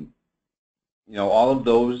 You know, all of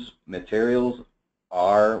those materials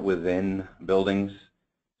are within buildings.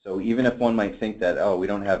 So even if one might think that, oh, we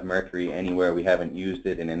don't have mercury anywhere, we haven't used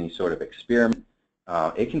it in any sort of experiment,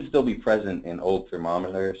 it can still be present in old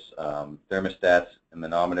thermometers, thermostats, and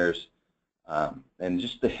manometers. And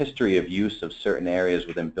just the history of use of certain areas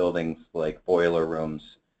within buildings like boiler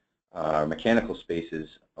rooms, mechanical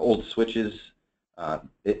spaces, old switches,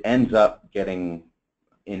 it ends up getting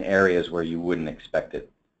in areas where you wouldn't expect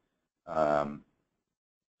it. And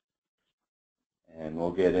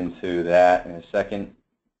we'll get into that in a second.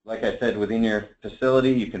 Like I said, within your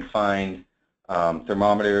facility you can find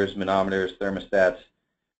thermometers, manometers, thermostats.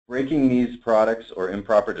 Breaking these products or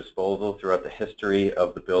improper disposal throughout the history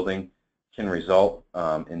of the building can result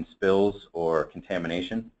in spills or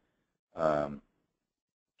contamination.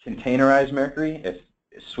 Containerized mercury, if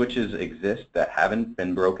switches exist that haven't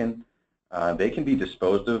been broken, they can be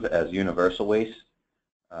disposed of as universal waste.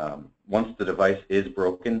 Once the device is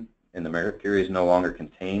broken and the mercury is no longer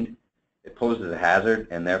contained, it poses a hazard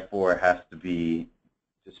and therefore has to be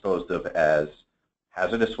disposed of as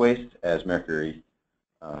hazardous waste, as mercury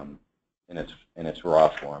in its raw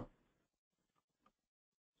form.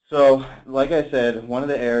 So, like I said, one of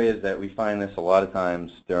the areas that we find this a lot of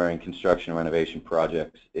times during construction renovation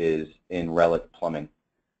projects is in relic plumbing.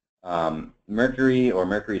 Mercury or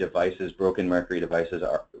mercury devices, broken mercury devices,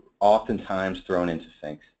 are oftentimes thrown into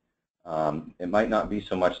sinks. It might not be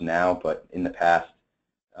so much now, but in the past,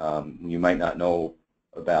 you might not know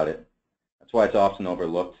about it. That's why it's often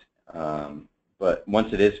overlooked. But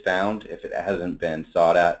once it is found, if it hasn't been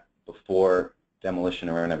sought at before demolition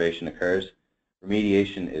or renovation occurs,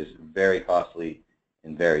 remediation is very costly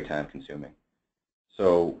and very time-consuming.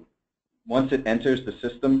 So once it enters the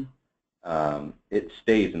system, it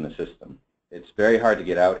stays in the system. It's very hard to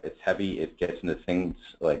get out. It's heavy. It gets into things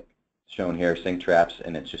like shown here, sink traps,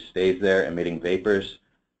 and it just stays there emitting vapors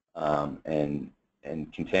and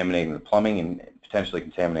contaminating the plumbing and potentially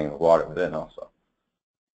contaminating the water within also.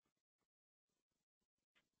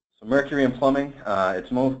 So mercury in plumbing,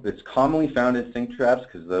 it's commonly found in sink traps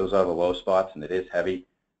because those are the low spots and it is heavy.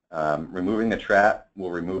 Removing the trap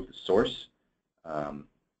will remove the source.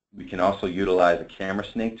 We can also utilize a camera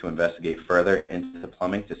snake to investigate further into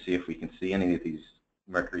plumbing to see if we can see any of these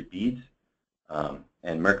mercury beads.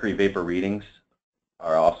 And mercury vapor readings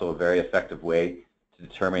are also a very effective way to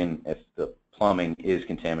determine if the plumbing is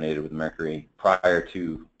contaminated with mercury prior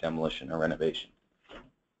to demolition or renovation.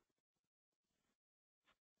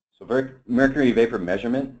 So mercury vapor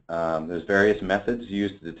measurement, there's various methods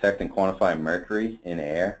used to detect and quantify mercury in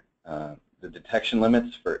air. The detection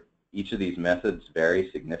limits for each of these methods vary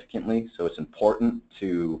significantly, so it's important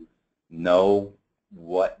to know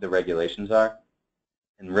what the regulations are.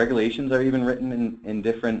 And regulations are even written in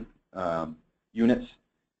different units.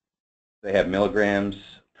 They have milligrams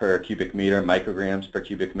per cubic meter, micrograms per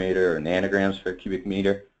cubic meter, or nanograms per cubic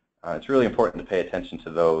meter. It's really important to pay attention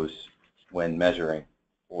to those when measuring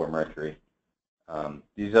for mercury.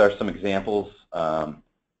 These are some examples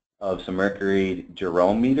of some mercury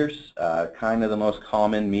Jerome meters, kind of the most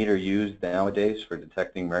common meter used nowadays for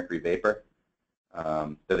detecting mercury vapor.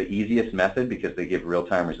 They're the easiest method because they give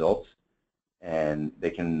real-time results, and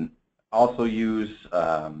they can also use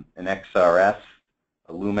an XRF,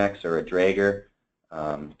 a Lumex, or a Draeger.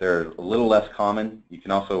 They're a little less common. You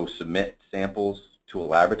can also submit samples to a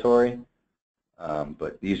laboratory,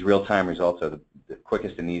 but these real-time results are the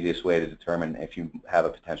quickest and easiest way to determine if you have a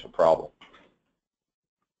potential problem.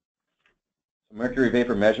 Mercury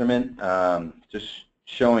vapor measurement, just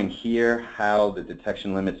showing here how the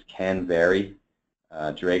detection limits can vary.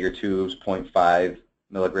 Draeger tubes, 0.5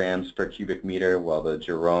 milligrams per cubic meter, while the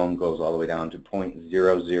Jerome goes all the way down to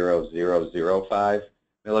 0.00005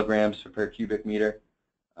 milligrams per cubic meter,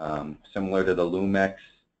 similar to the Lumex,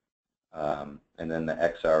 and then the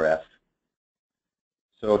XRF.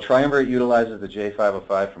 So Triumvirate utilizes the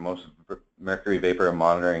J505 for most mercury vapor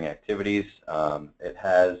monitoring activities. It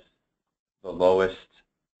has the lowest,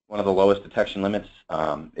 one of the lowest detection limits,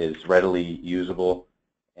 is readily usable,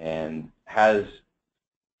 and has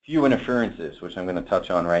few interferences, which I'm going to touch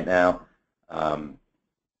on right now.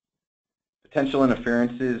 Potential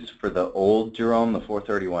interferences for the old Jerome, the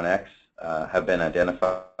 431X, have been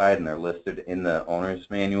identified and they're listed in the owner's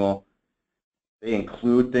manual. They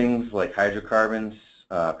include things like hydrocarbons,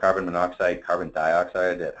 carbon monoxide, carbon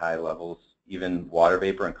dioxide at high levels, even water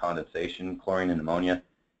vapor and condensation, chlorine and ammonia.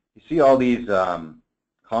 You see all these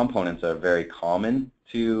components are very common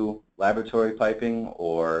to laboratory piping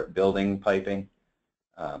or building piping.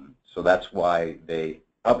 So that's why they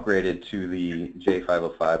upgraded to the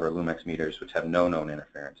J505 or Lumex meters, which have no known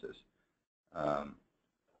interferences.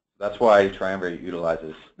 That's why Triumvirate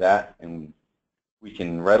utilizes that, and we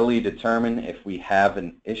can readily determine if we have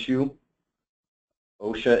an issue.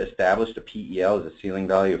 OSHA established a PEL as a ceiling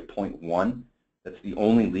value of 0.1. That's the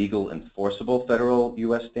only legal enforceable federal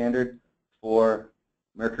U.S. standard for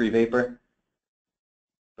mercury vapor.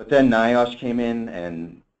 But then NIOSH came in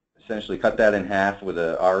and essentially cut that in half with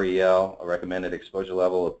a REL, a recommended exposure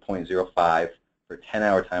level of 0.05 for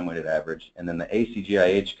 10-hour time-weighted average. And then the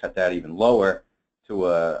ACGIH cut that even lower to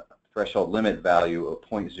a threshold limit value of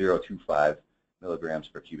 0.025 milligrams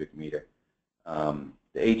per cubic meter.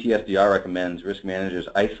 The ATSDR recommends risk managers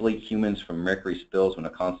isolate humans from mercury spills when a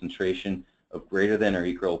concentration of greater than or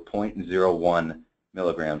equal 0.01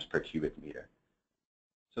 milligrams per cubic meter.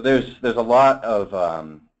 So there's a lot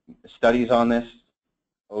of studies on this.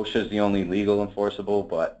 OSHA is the only legal enforceable,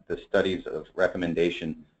 but the studies of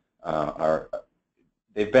recommendation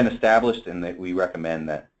they've been established, and that we recommend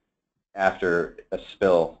that after a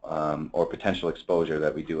spill or potential exposure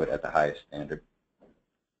that we do it at the highest standard.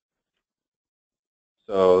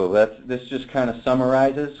 So this just kind of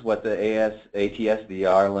summarizes what the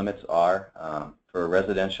ATSDR limits are. For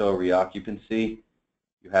residential reoccupancy,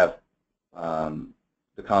 you have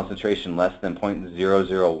the concentration less than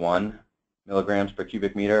 0.001 milligrams per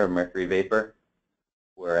cubic meter of mercury vapor,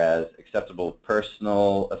 whereas acceptable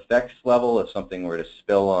personal effects level, if something were to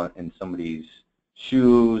spill in somebody's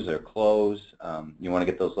shoes or clothes, you want to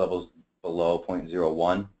get those levels below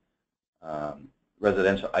 0.01.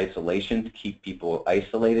 Residential isolation, to keep people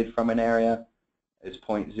isolated from an area, is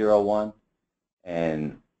 0.01.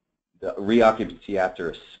 And the reoccupancy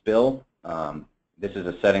after a spill, this is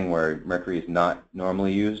a setting where mercury is not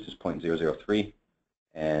normally used, is 0.003.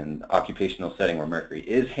 And occupational setting where mercury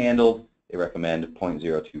is handled, they recommend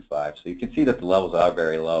 0.025. So you can see that the levels are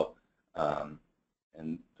very low.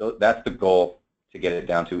 And that's the goal, to get it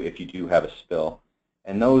down to if you do have a spill.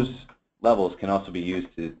 And those levels can also be used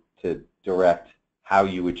to direct how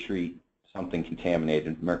you would treat something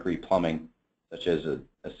contaminated, mercury plumbing, such as a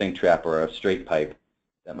sink trap or a straight pipe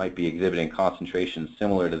that might be exhibiting concentrations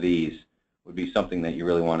similar to these, would be something that you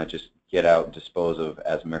really want to just get out and dispose of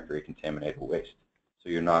as mercury contaminated waste. so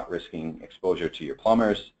you're not risking exposure to your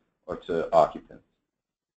plumbers or to occupants.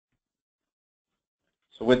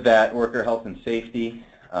 So with that, worker health and safety,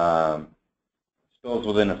 spills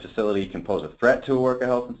within a facility can pose a threat to worker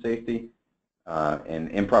health and safety, and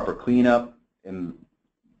improper cleanup and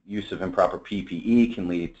use of improper PPE can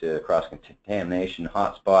lead to cross-contamination,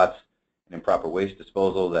 hotspots, and improper waste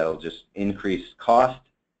disposal that'll just increase cost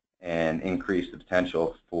and increase the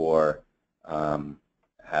potential for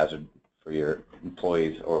hazard for your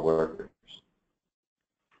employees or workers.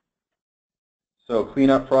 So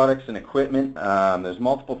cleanup products and equipment, there's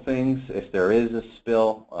multiple things. If there is a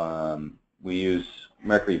spill, we use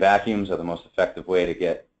mercury vacuums are the most effective way to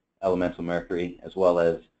get elemental mercury, as well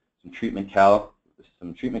as some treatment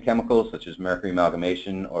chemicals such as mercury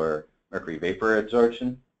amalgamation or mercury vapor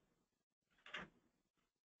adsorption.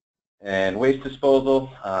 And waste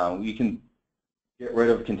disposal, you can get rid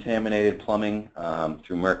of contaminated plumbing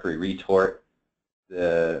through mercury retort.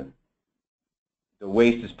 The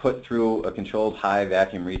waste is put through a controlled high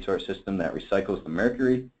vacuum retort system that recycles the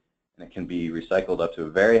mercury, and it can be recycled up to a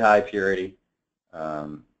very high purity.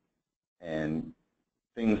 And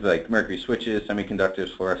things like mercury switches,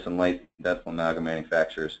 semiconductors, fluorescent lights, dental amalgam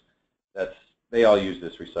manufacturers, they all use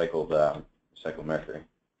this recycled mercury.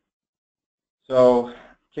 So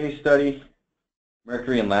case study,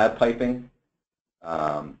 mercury in lab piping.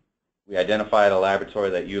 We identified a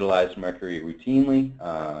laboratory that utilized mercury routinely.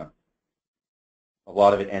 A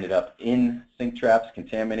lot of it ended up in sink traps,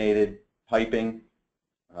 contaminated piping.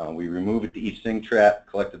 We removed each sink trap,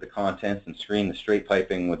 collected the contents, and screened the straight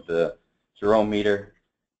piping with the Jerome meter.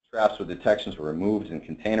 Traps with detections were removed and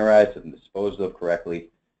containerized and disposed of correctly.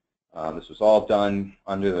 This was all done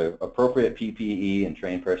under the appropriate PPE and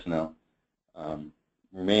trained personnel.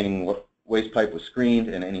 Remaining waste pipe was screened,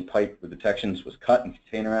 and any pipe with detections was cut and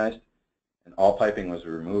containerized. And all piping was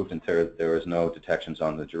removed until there was no detections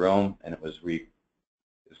on the Jerome, and it was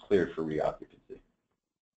cleared for reoccupancy.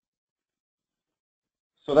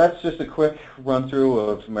 So that's just a quick run through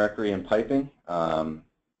of mercury and piping. Some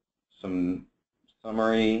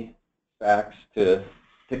summary facts to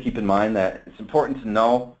keep in mind: that it's important to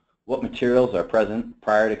know what materials are present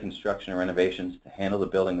prior to construction or renovations to handle the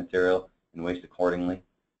building material and waste accordingly.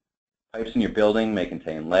 Pipes in your building may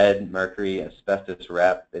contain lead, mercury, asbestos,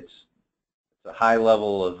 rep. It's a high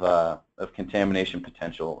level of contamination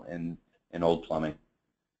potential in old plumbing.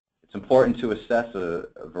 It's important to assess a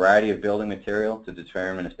variety of building material to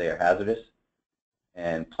determine if they are hazardous.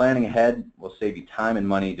 And planning ahead will save you time and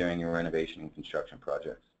money during your renovation and construction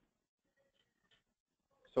projects.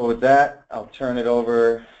 So with that, I'll turn it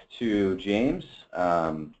over to James.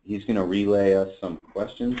 He's going to relay us some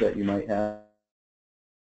questions that you might have.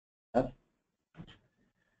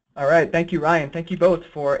 All right, thank you, Ryan. Thank you both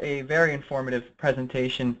for a very informative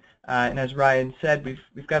presentation. And as Ryan said,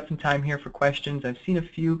 we've got some time here for questions. I've seen a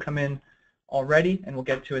few come in already, and we'll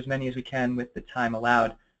get to as many as we can with the time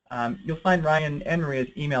allowed. You'll find Ryan and Maria's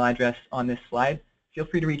email address on this slide. Feel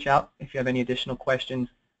free to reach out if you have any additional questions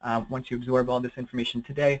once you absorb all this information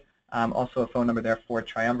today. Also a phone number there for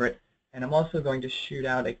Triumvirate. And I'm also going to shoot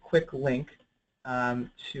out a quick link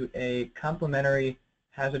to a complimentary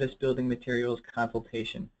hazardous building materials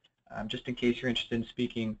consultation, just in case you're interested in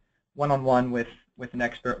speaking one-on-one with an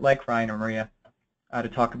expert like Ryan or Maria to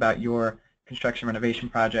talk about your construction renovation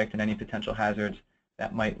project and any potential hazards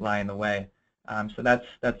that might lie in the way. So that's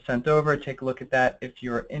sent over. Take a look at that if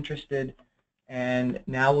you're interested. And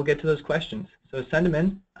now we'll get to those questions. So send them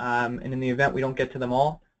in, and in the event we don't get to them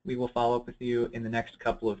all, we will follow up with you in the next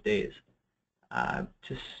couple of days.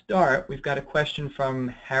 To start, we've got a question from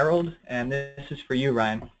Harold, and this is for you,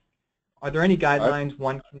 Ryan. Are there any guidelines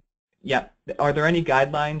one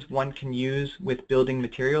can use with building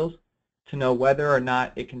materials to know whether or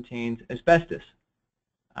not it contains asbestos?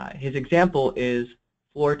 His example is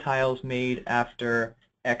floor tiles made after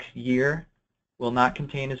X year will not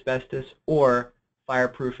contain asbestos, or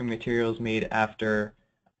fireproofing materials made after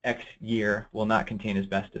X year will not contain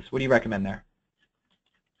asbestos. What do you recommend there?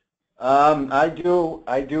 I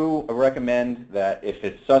do recommend that if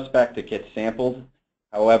it's suspect, it gets sampled.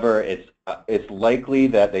 However, it's likely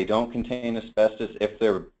that they don't contain asbestos if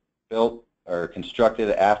they're built or constructed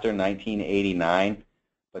after 1989,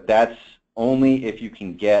 but that's only if you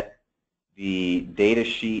can get the data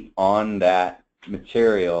sheet on that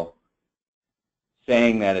material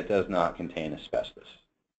saying that it does not contain asbestos.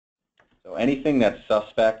 So anything that's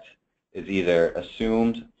suspect is either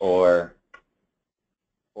assumed or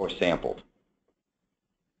sampled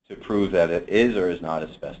to prove that it is or is not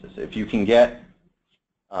asbestos. If you can get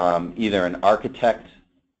either an architect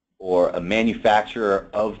or a manufacturer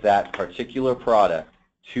of that particular product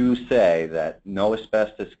to say that no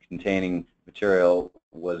asbestos-containing material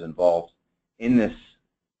was involved in this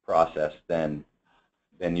process, then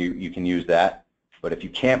you can use that. But if you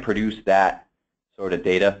can't produce that sort of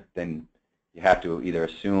data, then you have to either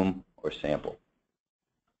assume or sample.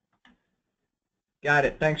 Got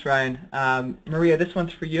it. Thanks, Ryan. Maria, this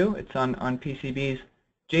one's for you. It's on PCBs.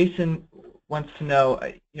 Jason wants to know,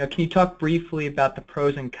 can you talk briefly about the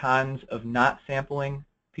pros and cons of not sampling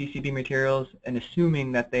PCB materials and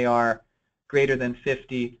assuming that they are greater than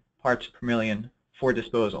 50 parts per million for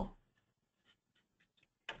disposal?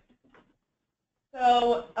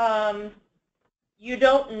 So you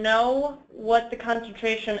don't know what the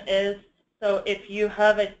concentration is. So if you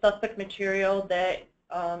have a suspect material that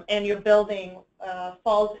and your building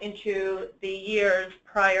falls into the years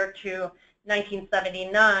prior to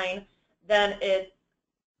 1979, then it's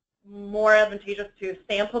more advantageous to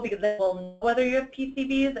sample because they will know whether you have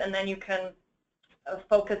PCBs, and then you can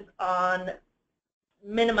focus on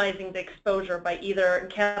minimizing the exposure by either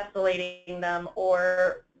encapsulating them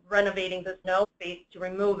or renovating the snow space to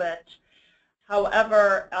remove it.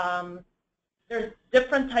 However, there's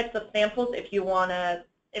different types of samples if you want to,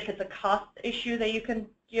 if it's a cost issue that you can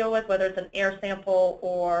deal with, whether it's an air sample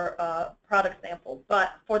or a product sample.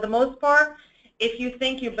 But for the most part, if you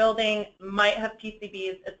think your building might have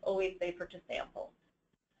PCBs, it's always safer to sample.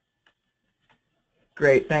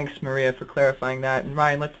 Great, thanks Maria for clarifying that. And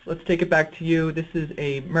Ryan, let's take it back to you. This is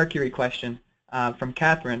a mercury question from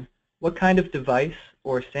Catherine. What kind of device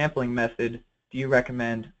or sampling method do you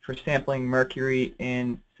recommend for sampling mercury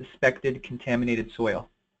in suspected contaminated soil?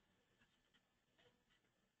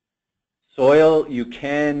 Soil, you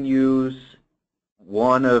can use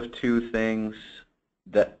one of two things.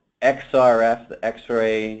 The XRF, the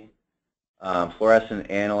X-ray fluorescent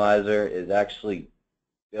analyzer, is actually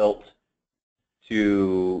built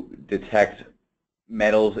to detect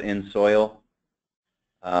metals in soil.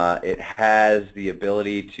 It has the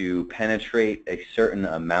ability to penetrate a certain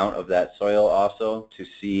amount of that soil also to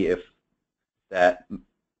see if that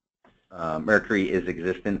mercury is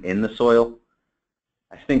existent in the soil.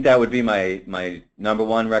 I think that would be my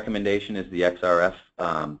 #1 recommendation is the XRF,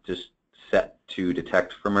 just set to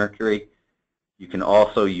detect for mercury. You can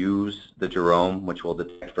also use the Jerome, which will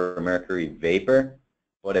detect for mercury vapor.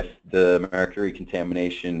 But if the mercury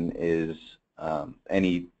contamination is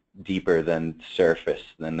any deeper than surface,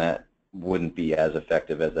 then that wouldn't be as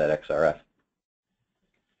effective as that XRF.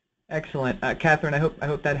 Excellent. Catherine, I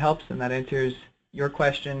hope that helps and that answers your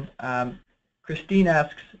question. Christine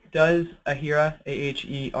asks, does AHERA,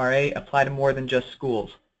 A-H-E-R-A, apply to more than just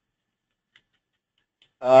schools?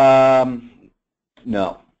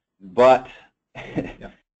 No, but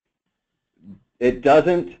Yeah. It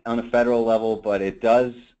doesn't on a federal level, but it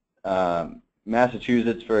does.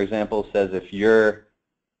 Massachusetts, for example, says if your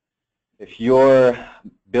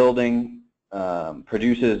building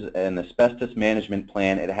produces an asbestos management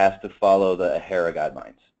plan, it has to follow the AHERA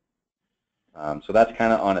guidelines. So that's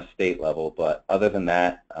kind of on a state level, but other than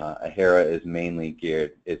that, AHERA is mainly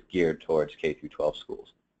geared towards K-12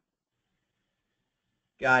 schools.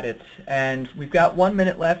 Got it. And we've got 1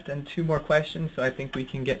 minute left and 2 more questions, so I think we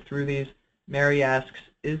can get through these. Mary asks,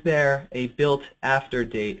 is there a built after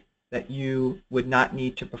date that you would not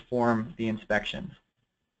need to perform the inspections?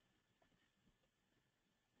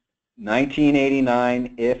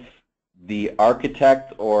 1989, if the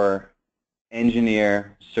architect or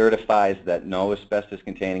engineer certifies that no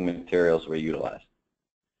asbestos-containing materials were utilized.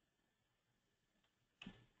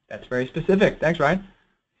 That's very specific. Thanks, Ryan.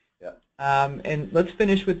 Yeah. And let's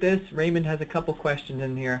finish with this. Raymond has a couple questions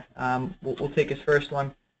in here. We'll take his first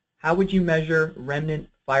one. How would you measure remnant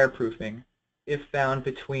fireproofing if found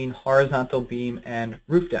between horizontal beam and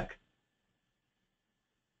roof deck?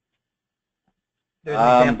 There's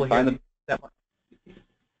an example here. That one.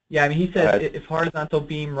 Yeah, I mean, he says if horizontal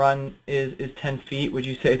beam run is 10 feet, would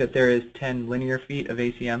you say that there is 10 linear feet of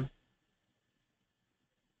ACM?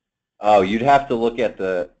 Oh, you'd have to look at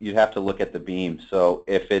the beam. So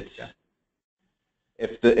if it's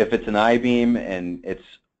if it's an I-beam and it's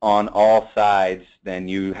on all sides, then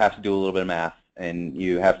you have to do a little bit of math, and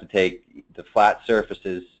you have to take the flat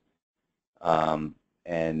surfaces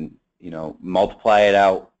and multiply it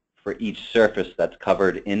out for each surface that's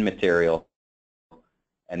covered in material,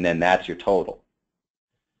 and then that's your total.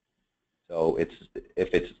 So if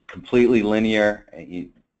it's completely linear,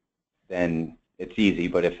 then it's easy.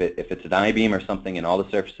 But if it's an I-beam or something and all the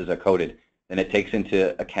surfaces are coated, then it takes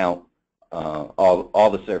into account all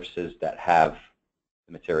the surfaces that have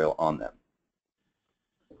the material on them.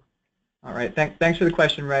 All right. Thanks for the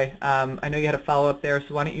question, Ray. I know you had a follow-up there,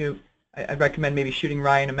 so why don't you? I'd recommend maybe shooting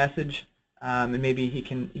Ryan a message and maybe he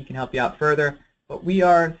can help you out further. But we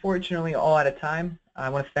are unfortunately all out of time. I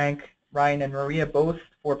want to thank Ryan and Maria both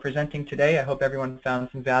for presenting today. I hope everyone found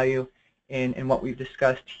some value in what we've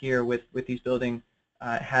discussed here with these building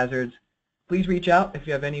hazards. Please reach out if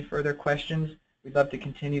you have any further questions. We'd love to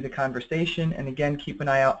continue the conversation. And again, keep an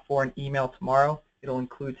eye out for an email tomorrow. It'll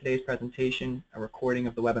include today's presentation, a recording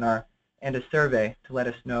of the webinar, and a survey to let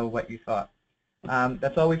us know what you thought.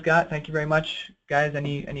 That's all we've got. Thank you very much, guys.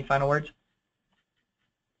 Any final words?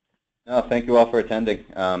 No, thank you all for attending.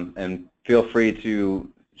 And feel free to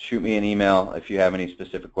shoot me an email if you have any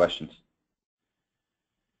specific questions.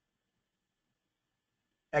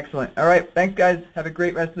 Excellent. All right. Thanks, guys. Have a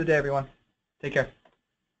great rest of the day, everyone. Take care.